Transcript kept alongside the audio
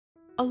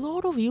A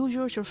lot of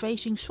users are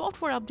facing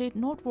software update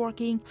not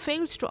working,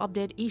 fails to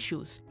update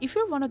issues. If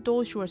you're one of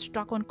those who are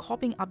stuck on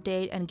copying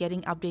update and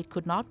getting update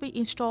could not be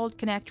installed,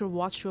 connect your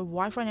watch to a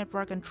Wi-Fi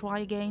network and try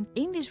again.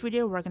 In this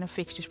video, we're gonna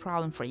fix this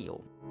problem for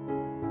you.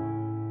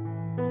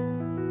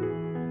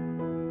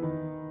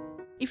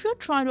 If you're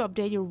trying to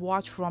update your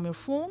watch from your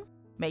phone,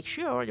 make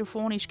sure your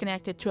phone is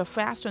connected to a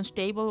fast and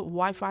stable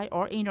Wi-Fi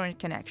or internet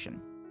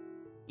connection.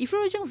 If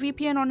you're using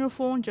VPN on your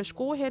phone, just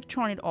go ahead and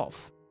turn it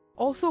off.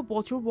 Also,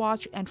 both your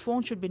watch and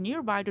phone should be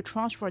nearby to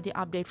transfer the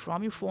update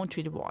from your phone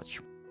to the watch.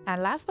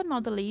 And last but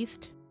not the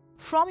least,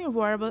 from your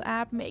Wearable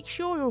app, make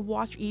sure your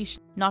watch is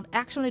not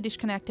accidentally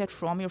disconnected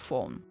from your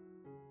phone.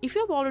 If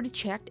you have already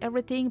checked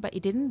everything but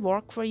it didn't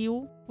work for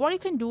you, what you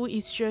can do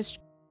is just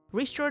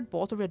restart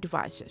both of your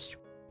devices.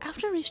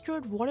 After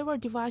restart whatever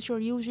device you're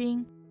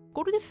using,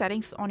 go to the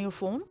settings on your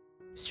phone,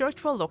 search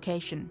for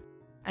location,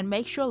 and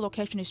make sure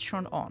location is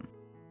turned on.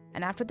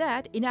 And after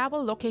that,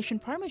 enable location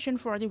permission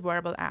for the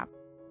Wearable app.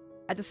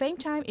 At the same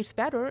time, it's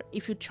better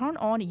if you turn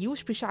on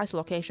use precise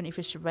location if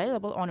it's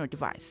available on your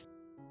device.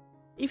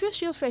 If you're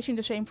still facing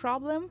the same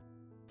problem,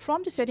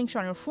 from the settings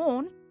on your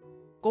phone,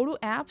 go to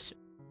apps,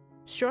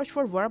 search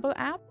for Wearable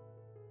app.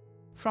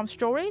 From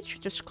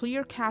storage, just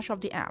clear cache of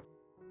the app.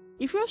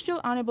 If you're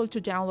still unable to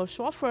download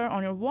software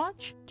on your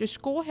watch,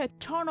 just go ahead,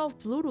 turn off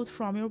Bluetooth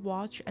from your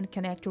watch and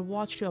connect your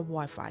watch to a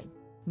Wi-Fi.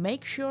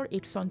 Make sure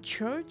it's on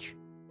charge,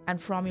 and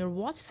from your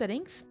watch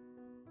settings,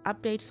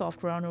 update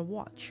software on your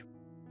watch.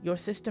 Your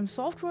system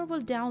software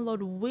will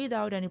download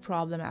without any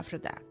problem after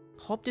that.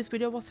 Hope this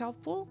video was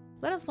helpful.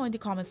 Let us know in the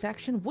comment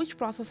section which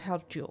process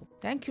helped you.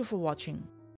 Thank you for watching.